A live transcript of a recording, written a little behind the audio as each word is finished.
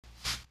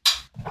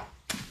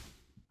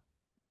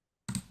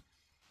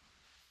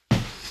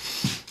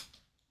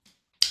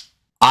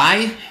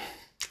I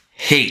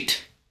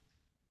hate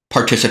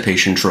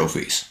participation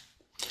trophies.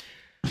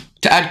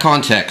 To add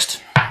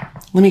context,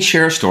 let me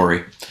share a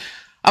story.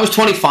 I was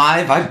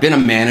 25, I've been a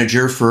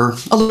manager for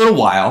a little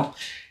while,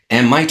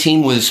 and my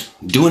team was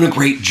doing a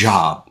great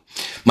job.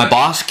 My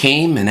boss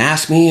came and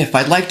asked me if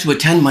I'd like to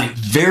attend my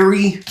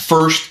very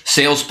first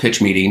sales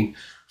pitch meeting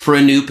for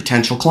a new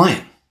potential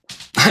client.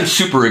 I'm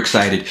super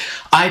excited.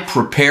 I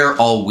prepare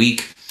all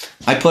week.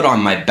 I put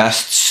on my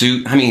best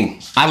suit.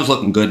 I was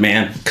looking good,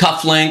 man.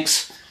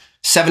 Cufflinks,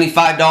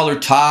 $75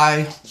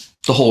 tie,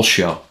 the whole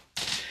show.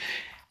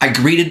 I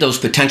greeted those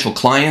potential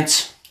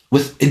clients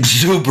with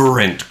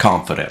exuberant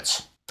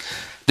confidence.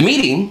 The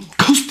meeting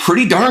goes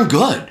pretty darn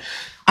good.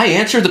 I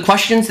answer the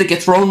questions that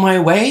get thrown my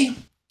way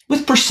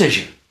with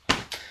precision.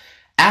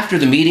 After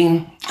the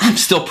meeting, I'm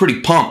still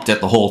pretty pumped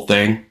at the whole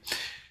thing.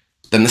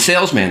 Then the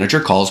sales manager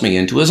calls me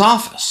into his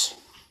office.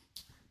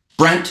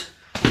 Brent,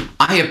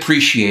 I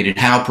appreciated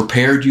how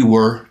prepared you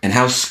were and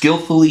how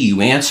skillfully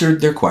you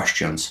answered their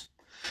questions.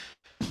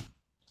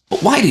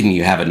 But why didn't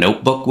you have a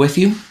notebook with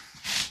you?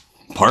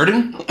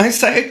 Pardon, I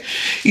say.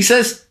 He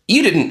says,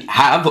 you didn't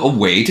have a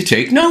way to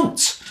take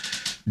notes.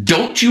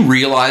 Don't you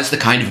realize the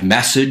kind of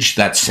message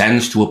that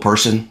sends to a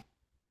person?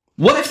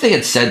 What if they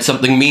had said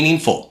something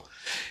meaningful?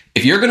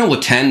 If you're going to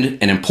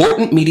attend an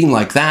important meeting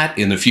like that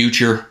in the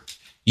future,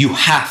 you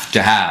have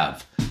to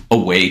have a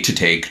way to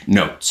take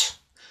notes.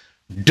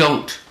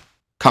 Don't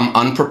come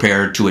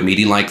unprepared to a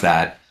meeting like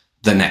that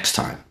the next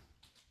time.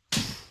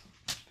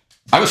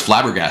 I was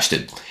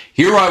flabbergasted.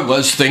 Here I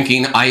was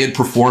thinking I had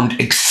performed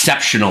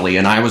exceptionally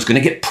and I was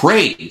going to get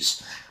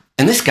praise.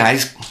 And this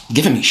guy's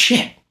giving me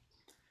shit.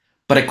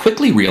 But I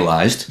quickly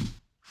realized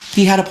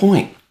he had a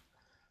point.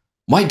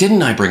 Why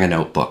didn't I bring a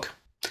notebook?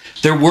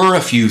 There were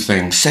a few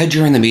things said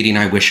during the meeting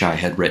I wish I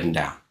had written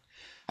down.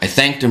 I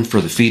thanked him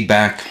for the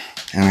feedback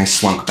and I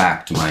slunk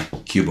back to my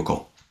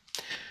cubicle.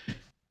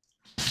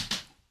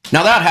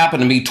 Now that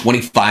happened to me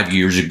 25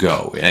 years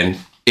ago, and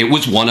it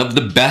was one of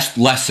the best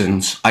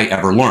lessons I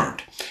ever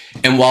learned.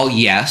 And while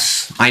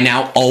yes, I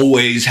now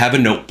always have a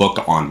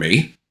notebook on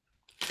me,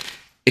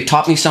 it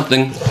taught me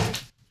something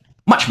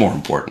much more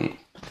important.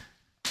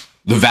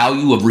 The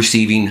value of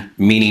receiving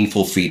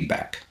meaningful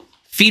feedback.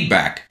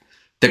 Feedback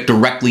that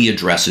directly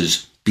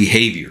addresses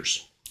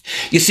behaviors.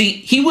 You see,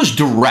 he was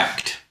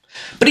direct,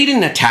 but he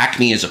didn't attack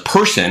me as a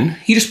person.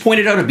 He just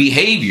pointed out a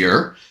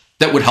behavior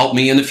that would help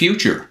me in the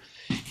future.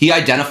 He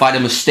identified a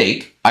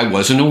mistake I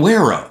wasn't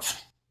aware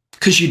of.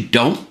 Because you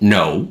don't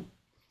know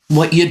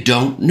what you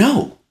don't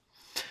know.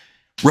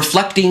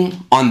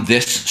 Reflecting on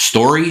this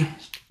story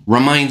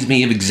reminds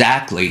me of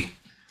exactly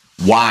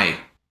why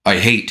I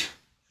hate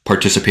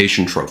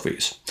participation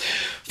trophies.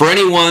 For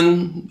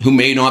anyone who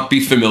may not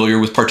be familiar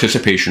with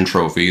participation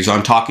trophies,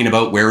 I'm talking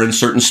about where in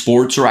certain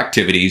sports or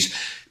activities,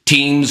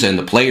 teams and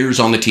the players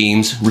on the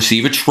teams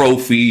receive a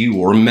trophy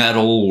or a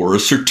medal or a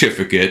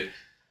certificate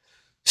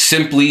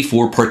simply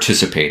for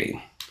participating,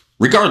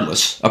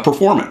 regardless of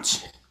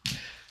performance.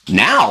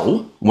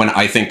 Now, when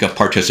I think of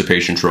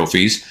participation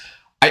trophies,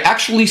 I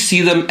actually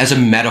see them as a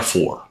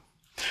metaphor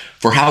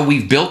for how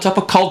we've built up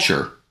a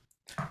culture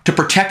to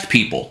protect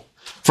people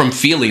from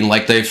feeling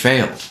like they've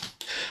failed.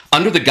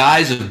 Under the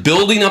guise of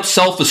building up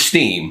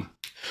self-esteem,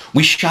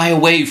 we shy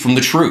away from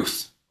the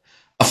truth,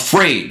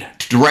 afraid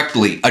to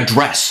directly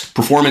address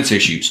performance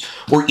issues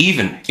or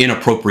even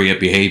inappropriate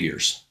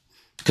behaviors,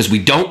 because we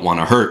don't want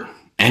to hurt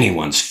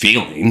anyone's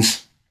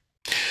feelings.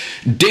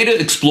 Data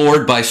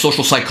explored by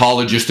social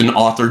psychologist and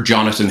author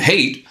Jonathan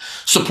Haidt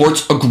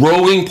supports a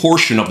growing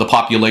portion of the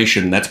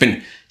population that's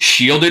been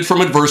shielded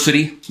from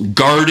adversity,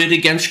 guarded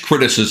against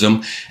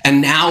criticism,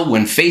 and now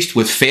when faced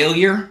with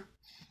failure,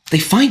 they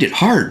find it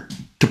hard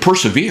to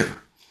persevere.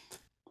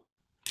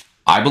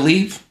 I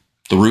believe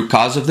the root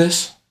cause of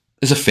this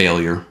is a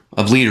failure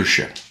of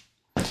leadership.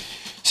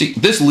 See,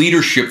 this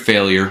leadership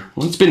failure,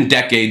 well, it's been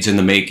decades in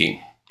the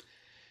making.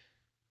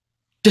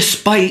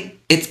 Despite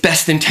its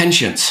best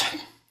intentions.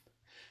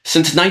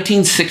 Since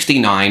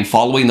 1969,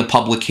 following the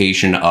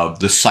publication of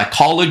The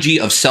Psychology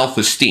of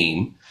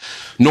Self-Esteem,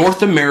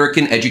 North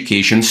American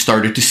education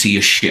started to see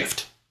a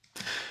shift.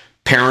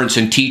 Parents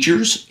and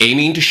teachers,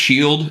 aiming to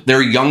shield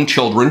their young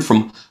children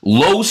from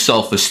low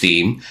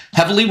self-esteem,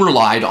 heavily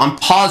relied on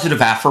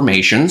positive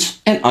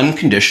affirmations and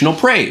unconditional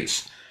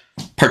praise.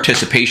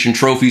 Participation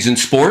trophies in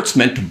sports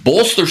meant to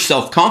bolster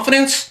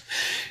self-confidence,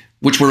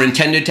 which were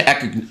intended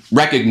to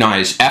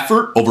recognize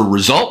effort over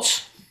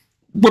results,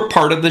 were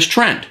part of this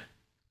trend.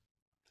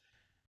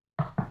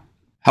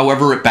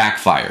 However, it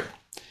backfired.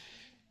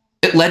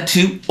 It led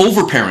to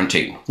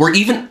overparenting, where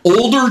even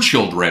older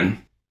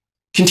children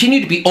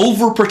continue to be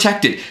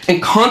overprotected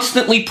and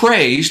constantly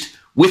praised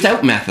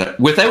without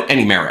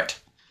any merit,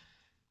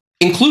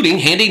 including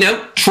handing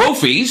out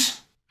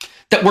trophies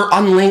that were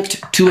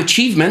unlinked to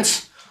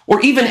achievements or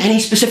even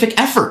any specific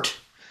effort.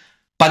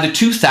 By the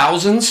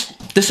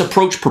 2000s, this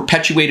approach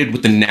perpetuated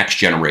with the next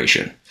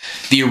generation.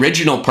 The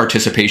original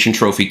participation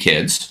trophy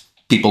kids,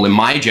 people in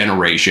my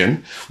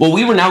generation, well,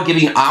 we were now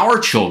giving our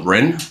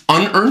children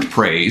unearned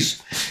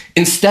praise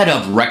instead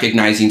of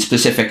recognizing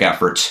specific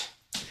efforts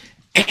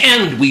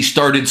And we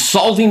started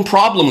solving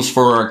problems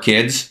for our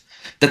kids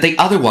that they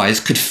otherwise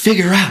could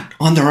figure out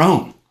on their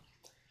own.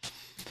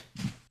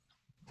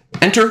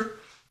 Enter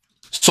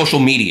social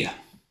media.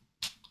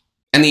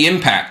 And the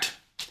impact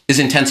is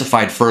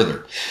intensified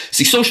further.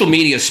 See, social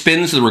media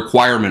spins the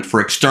requirement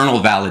for external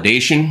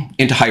validation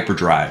into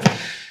hyperdrive.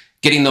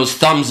 Getting those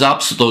thumbs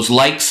ups, those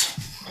likes,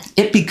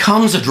 it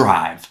becomes a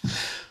drive.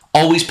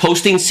 Always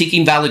posting,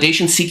 seeking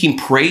validation, seeking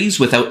praise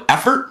without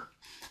effort,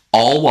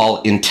 all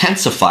while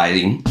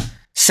intensifying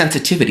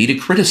sensitivity to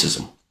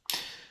criticism.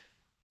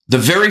 The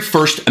very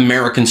first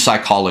American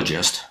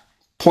psychologist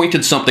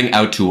pointed something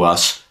out to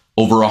us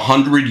over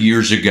 100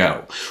 years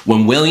ago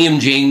when William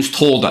James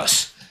told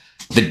us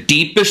the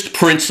deepest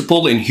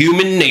principle in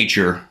human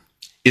nature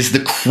is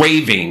the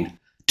craving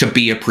to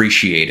be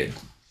appreciated.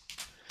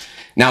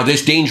 Now,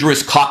 this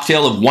dangerous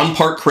cocktail of one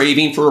part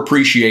craving for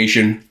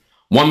appreciation,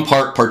 one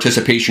part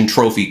participation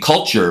trophy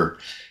culture,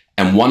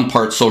 and one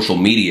part social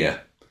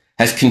media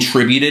has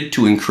contributed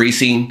to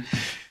increasing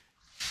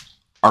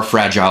our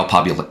fragile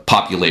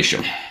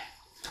population.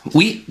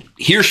 We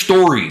hear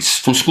stories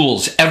from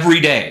schools every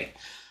day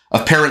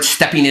of parents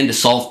stepping in to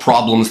solve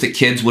problems that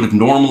kids would have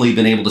normally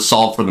been able to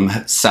solve for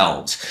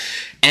themselves.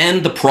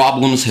 And the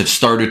problems have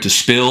started to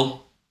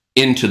spill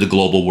into the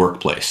global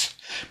workplace.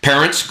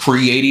 Parents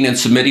creating and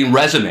submitting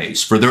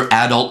resumes for their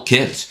adult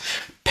kids.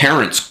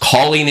 Parents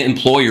calling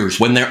employers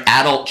when their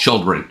adult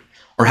children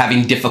are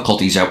having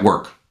difficulties at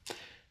work.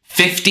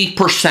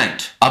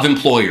 50% of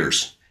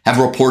employers have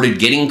reported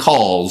getting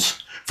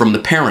calls from the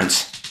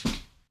parents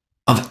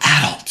of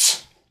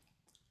adults.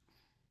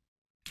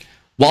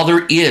 While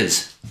there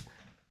is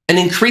an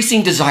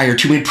increasing desire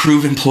to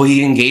improve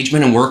employee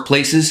engagement in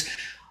workplaces,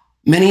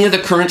 many of the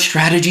current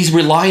strategies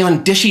rely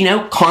on dishing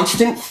out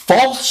constant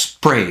false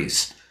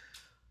praise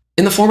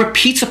in the form of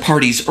pizza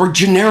parties or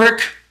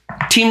generic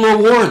team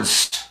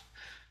rewards,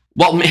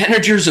 while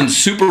managers and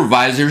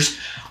supervisors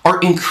are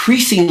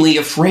increasingly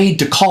afraid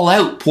to call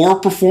out poor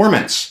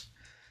performance,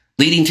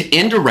 leading to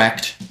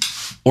indirect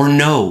or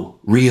no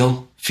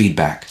real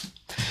feedback.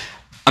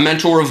 A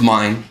mentor of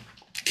mine,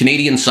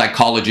 Canadian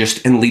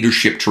psychologist and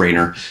leadership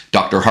trainer,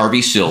 Dr.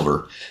 Harvey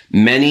Silver,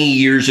 many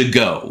years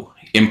ago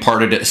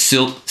imparted a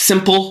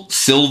simple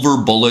silver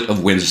bullet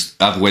of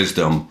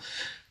wisdom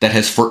that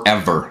has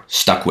forever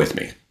stuck with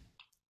me.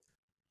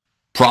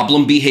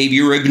 Problem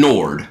behavior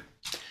ignored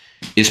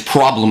is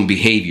problem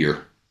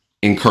behavior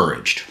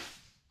encouraged.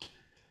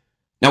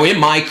 Now, in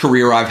my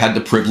career, I've had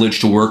the privilege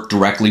to work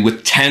directly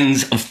with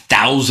tens of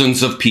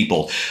thousands of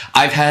people.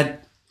 I've had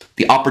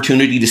the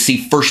opportunity to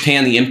see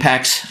firsthand the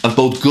impacts of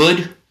both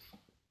good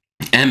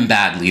and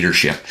bad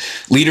leadership.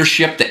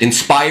 Leadership that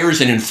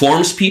inspires and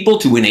informs people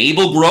to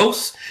enable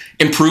growth,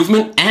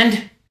 improvement,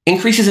 and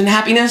increases in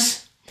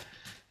happiness.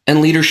 And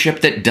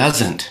leadership that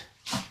doesn't,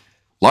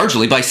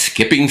 largely by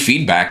skipping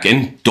feedback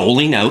and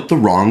doling out the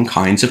wrong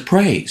kinds of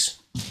praise.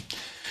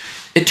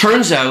 It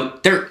turns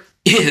out there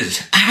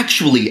is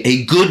actually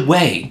a good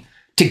way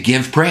to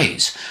give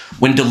praise.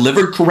 When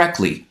delivered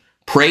correctly,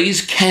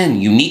 praise can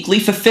uniquely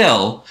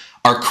fulfill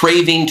our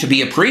craving to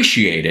be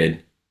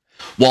appreciated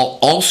while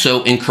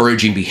also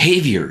encouraging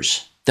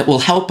behaviors that will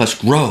help us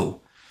grow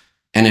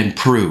and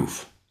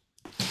improve.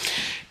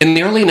 In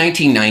the early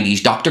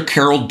 1990s, Dr.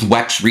 Carol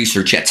Dweck's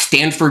research at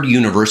Stanford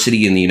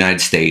University in the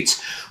United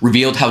States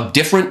revealed how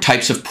different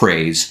types of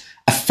praise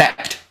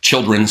affect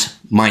children's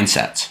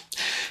mindsets.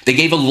 They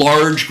gave a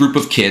large group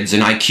of kids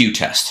an IQ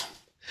test,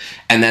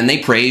 and then they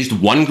praised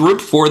one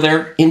group for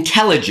their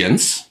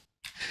intelligence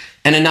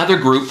and another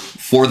group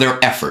for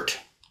their effort.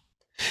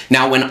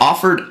 Now, when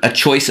offered a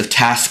choice of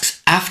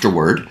tasks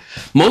afterward,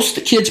 most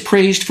of the kids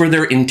praised for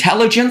their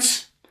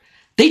intelligence.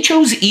 They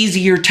chose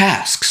easier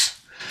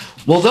tasks,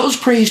 while those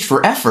praised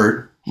for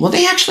effort, well,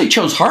 they actually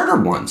chose harder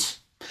ones.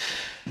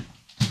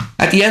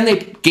 At the end, they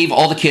gave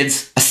all the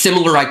kids a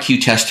similar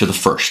IQ test to the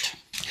first.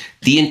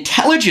 The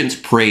intelligence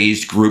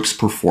praised group's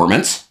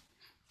performance,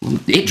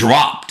 it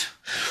dropped.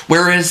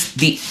 Whereas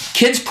the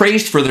kids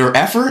praised for their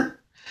effort,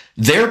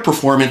 their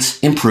performance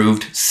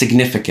improved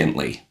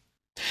significantly.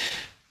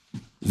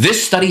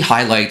 This study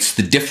highlights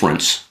the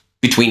difference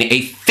between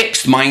a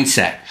fixed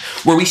mindset,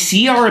 where we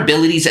see our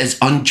abilities as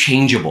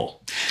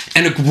unchangeable,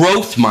 and a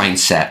growth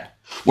mindset,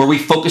 where we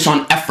focus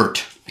on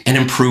effort and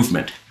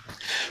improvement.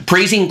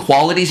 Praising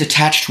qualities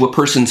attached to a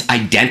person's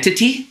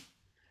identity,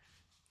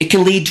 it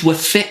can lead to a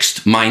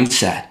fixed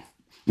mindset,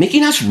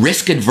 making us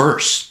risk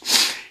adverse.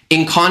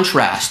 In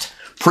contrast,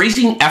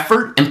 praising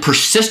effort and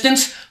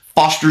persistence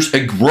fosters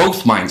a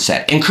growth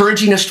mindset,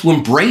 encouraging us to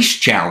embrace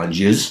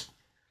challenges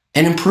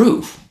and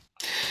improve.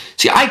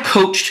 See, I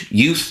coached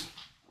youth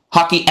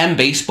hockey and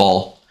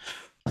baseball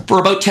for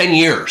about 10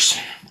 years.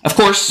 Of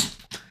course,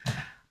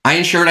 I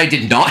ensured I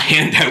did not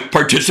hand out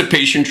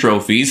participation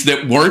trophies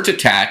that weren't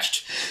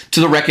attached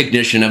to the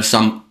recognition of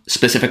some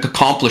specific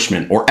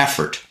accomplishment or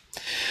effort.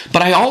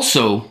 But I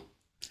also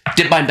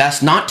did my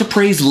best not to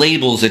praise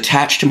labels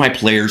attached to my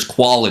players'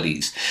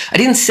 qualities. I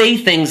didn't say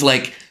things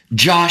like,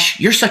 "Josh,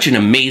 you're such an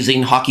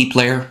amazing hockey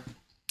player."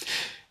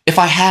 If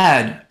I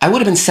had, I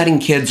would have been setting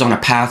kids on a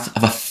path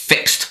of a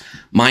fixed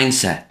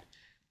mindset,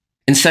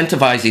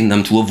 incentivizing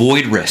them to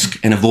avoid risk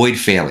and avoid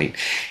failing.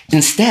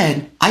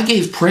 Instead, I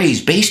gave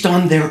praise based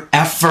on their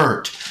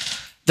effort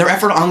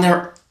on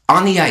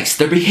the ice,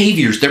 their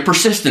behaviors, their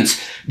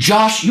persistence.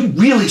 Josh, you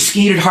really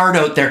skated hard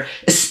out there,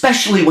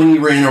 especially when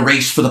you were in a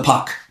race for the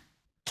puck.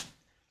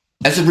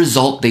 As a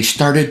result, they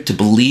started to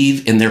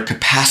believe in their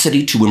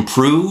capacity to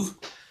improve,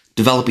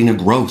 developing a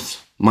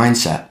growth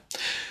mindset.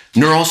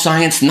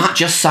 Neuroscience, not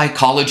just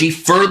psychology,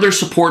 further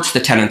supports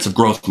the tenets of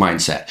growth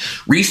mindset.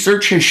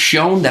 Research has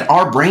shown that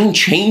our brain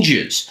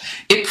changes.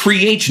 It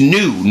creates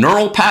new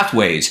neural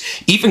pathways,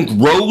 even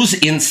grows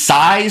in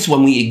size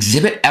when we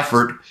exhibit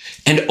effort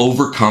and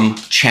overcome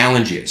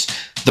challenges.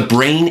 The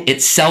brain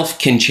itself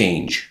can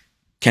change,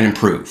 can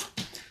improve.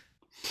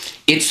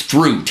 It's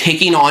through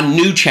taking on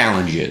new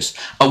challenges,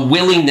 a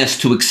willingness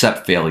to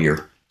accept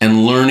failure,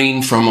 and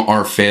learning from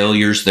our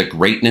failures that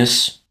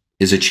greatness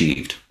is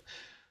achieved.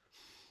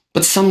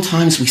 But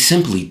sometimes we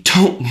simply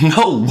don't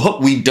know what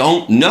we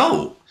don't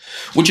know,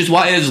 which is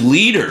why as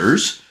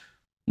leaders,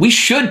 we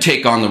should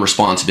take on the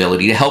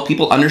responsibility to help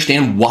people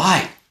understand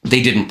why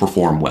they didn't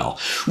perform well.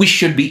 We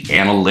should be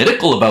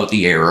analytical about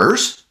the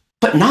errors,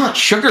 but not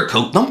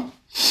sugarcoat them.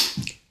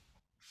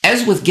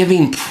 As with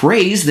giving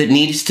praise that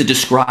needs to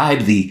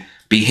describe the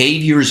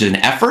behaviors and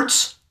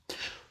efforts,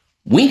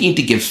 we need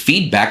to give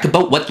feedback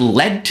about what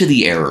led to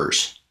the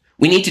errors.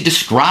 We need to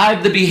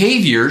describe the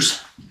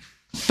behaviors,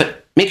 but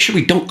make sure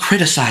we don't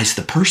criticize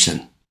the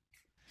person.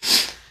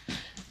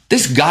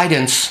 This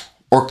guidance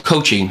or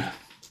coaching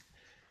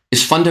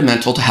is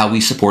fundamental to how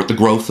we support the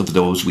growth of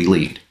those we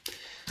lead.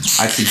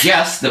 I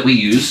suggest that we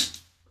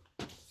use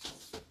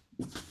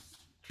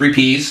 3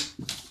 P's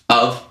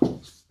of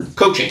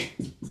coaching.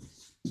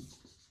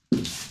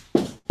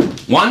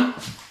 1,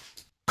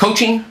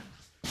 coaching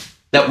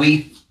that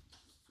we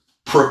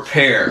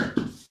prepare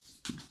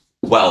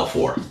well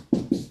for.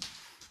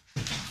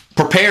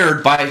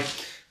 Prepared by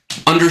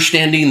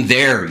understanding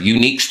their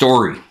unique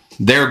story,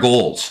 their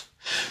goals.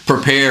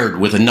 Prepared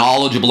with a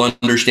knowledgeable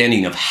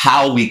understanding of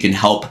how we can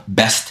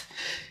best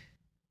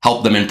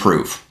help them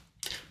improve.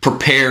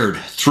 Prepared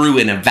through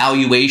an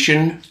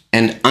evaluation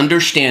and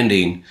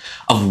understanding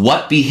of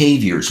what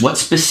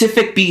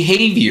specific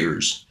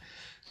behaviors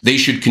they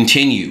should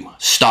continue,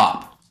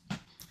 stop,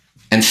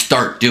 and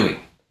start doing.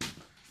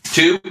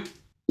 2,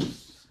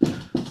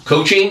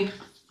 coaching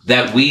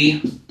that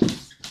we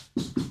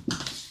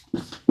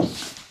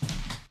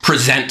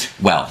present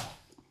well.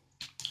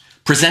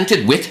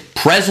 Presented with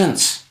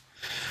presence.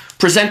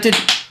 Presented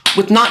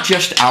with not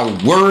just our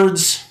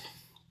words,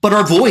 but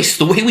our voice,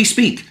 the way we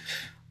speak.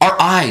 Our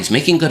eyes,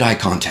 making good eye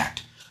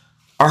contact.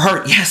 Our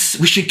heart, yes,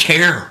 we should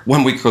care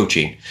when we're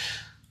coaching.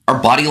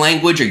 Our body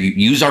language, or you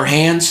use our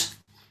hands,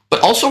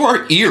 but also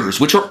our ears,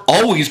 which are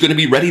always going to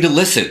be ready to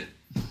listen.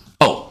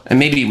 Oh, and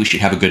maybe we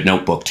should have a good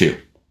notebook too.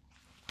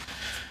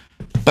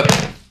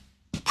 But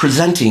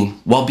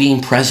presenting while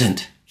being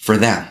present for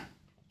them.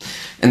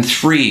 And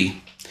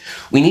 3,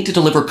 we need to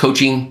deliver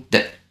coaching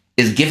that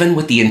is given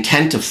with the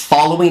intent of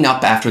following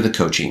up after the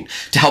coaching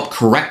to help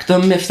correct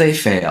them if they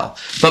fail.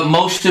 But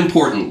most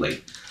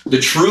importantly,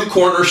 the true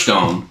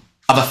cornerstone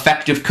of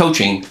effective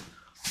coaching,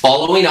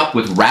 following up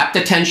with rapt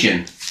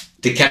attention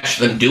to catch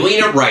them doing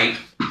it right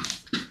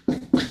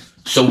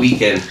so we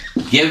can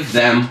give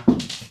them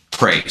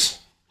praise.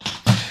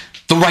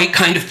 The right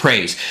kind of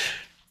praise.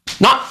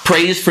 Not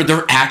praise for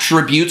their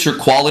attributes or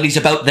qualities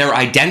about their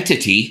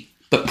identity,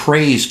 but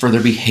praise for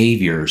their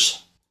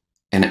behaviors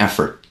and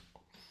effort.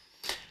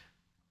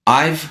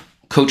 I've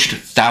coached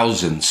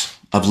thousands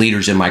of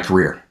leaders in my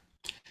career.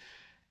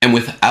 And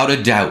without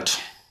a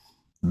doubt,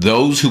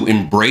 those who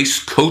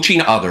embrace coaching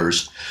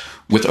others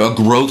with a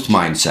growth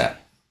mindset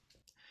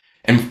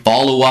and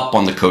follow up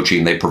on the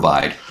coaching they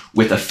provide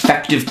with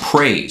effective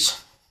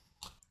praise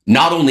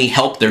not only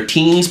help their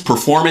team's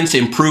performance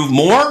improve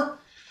more,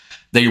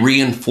 they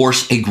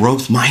reinforce a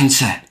growth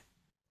mindset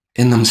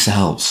in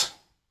themselves.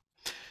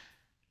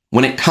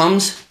 When it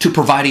comes to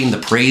providing the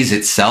praise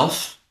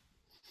itself,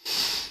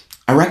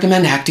 I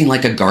recommend acting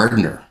like a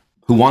gardener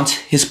who wants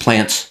his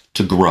plants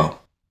to grow.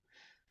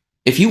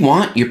 If you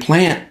want your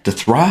plant to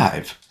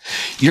thrive,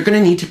 you're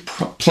going to need to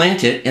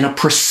plant it in a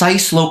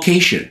precise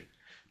location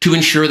to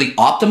ensure the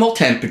optimal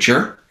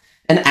temperature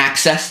and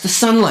access to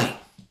sunlight.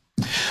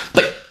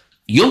 But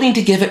you'll need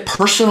to give it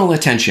personal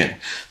attention,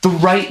 the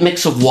right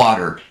mix of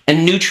water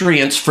and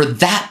nutrients for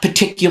that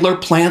particular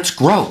plant's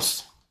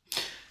growth.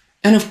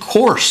 And of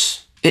course,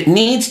 it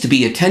needs to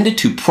be attended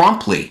to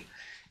promptly.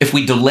 If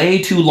we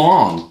delay too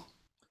long,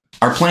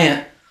 our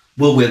plant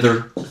will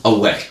wither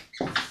away.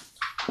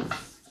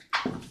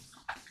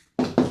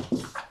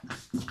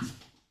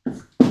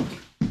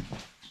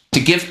 To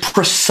give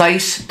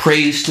precise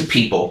praise to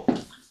people,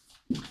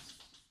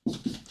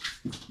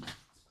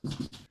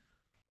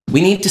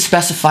 we need to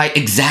specify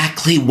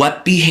exactly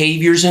what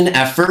behaviors and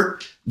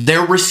effort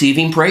they're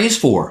receiving praise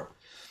for.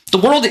 The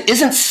world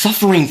isn't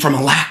suffering from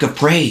a lack of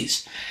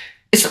praise.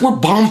 It's that we're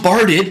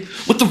bombarded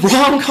with the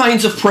wrong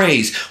kinds of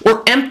praise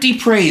or empty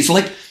praise,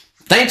 like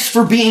Thanks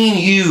for being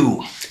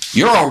you.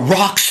 You're a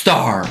rock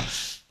star.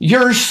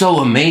 You're so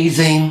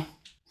amazing.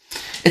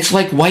 It's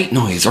like white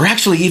noise, or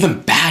actually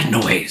even bad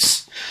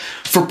noise.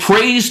 For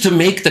praise to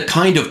make the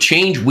kind of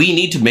change we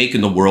need to make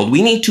in the world,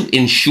 we need to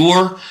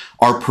ensure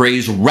our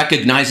praise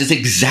recognizes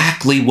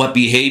exactly what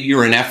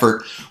behavior and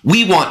effort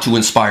we want to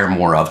inspire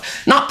more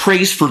of. Not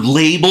praise for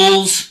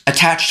labels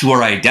attached to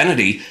our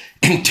identity,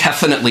 and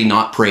definitely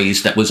not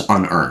praise that was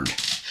unearned.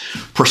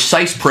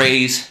 Precise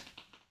praise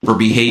for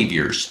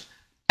behaviors,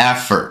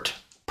 effort,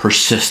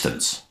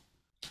 persistence.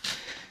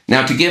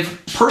 Now, to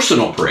give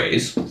personal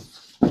praise,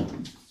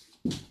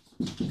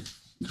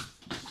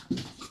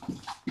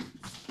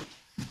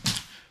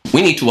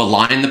 we need to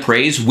align the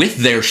praise with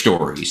their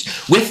stories,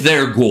 with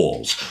their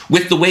goals,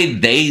 with the way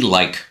they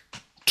like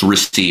to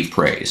receive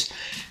praise,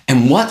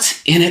 and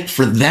what's in it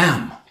for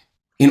them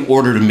in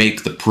order to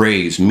make the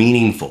praise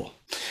meaningful.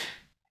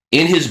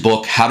 In his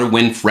book, How to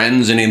Win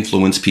Friends and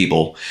Influence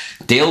People,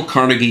 Dale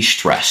Carnegie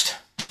stressed,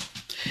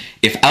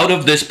 if out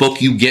of this book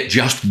you get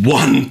just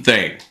one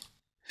thing,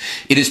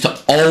 it is to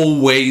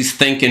always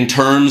think in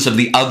terms of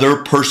the other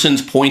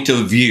person's point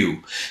of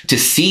view, to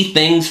see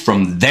things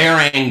from their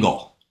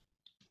angle.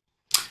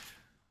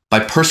 By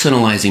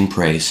personalizing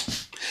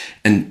praise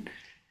and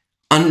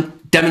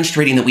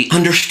demonstrating that we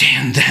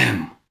understand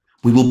them,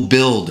 we will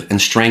build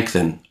and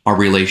strengthen our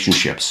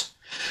relationships.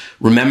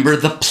 Remember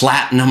the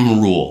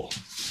platinum rule.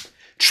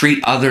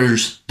 Treat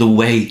others the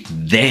way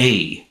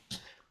they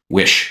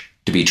wish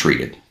to be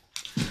treated.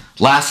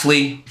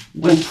 Lastly,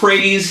 when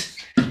praise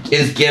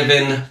is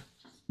given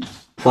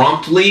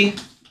promptly,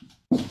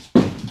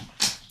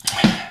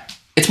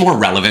 it's more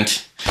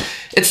relevant.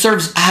 It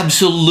serves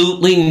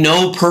absolutely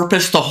no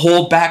purpose to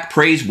hold back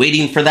praise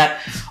waiting for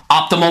that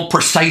optimal,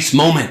 precise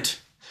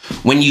moment.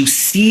 When you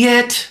see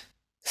it,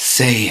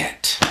 say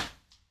it.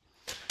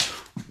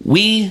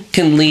 We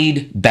can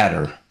lead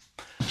better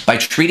by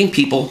treating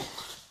people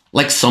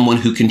like someone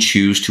who can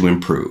choose to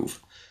improve.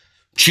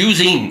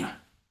 Choosing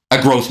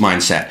a growth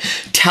mindset.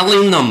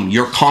 Telling them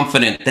you're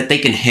confident that they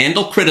can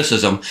handle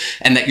criticism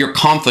and that you're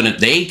confident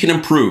they can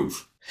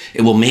improve.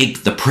 It will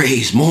make the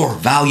praise more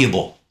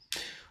valuable.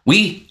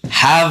 We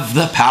have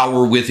the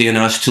power within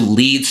us to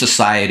lead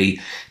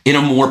society in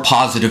a more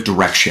positive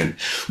direction.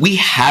 We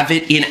have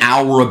it in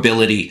our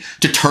ability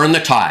to turn the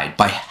tide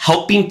by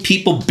helping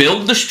people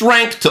build the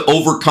strength to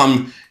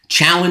overcome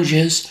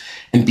challenges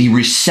and be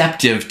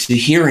receptive to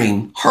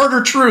hearing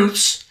harder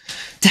truths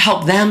to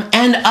help them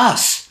and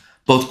us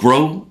both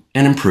grow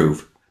and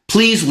improve.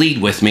 Please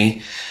lead with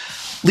me.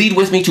 Lead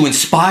with me to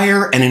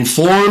inspire and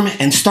inform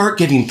and start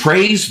giving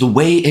praise the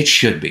way it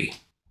should be.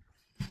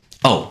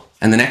 Oh,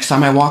 and the next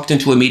time I walked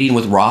into a meeting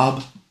with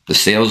Rob, the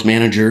sales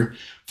manager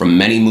from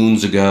many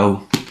moons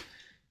ago,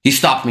 he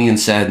stopped me and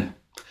said,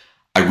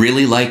 "I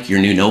really like your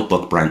new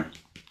notebook, Brent.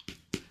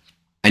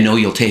 I know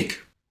you'll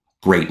take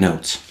great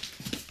notes."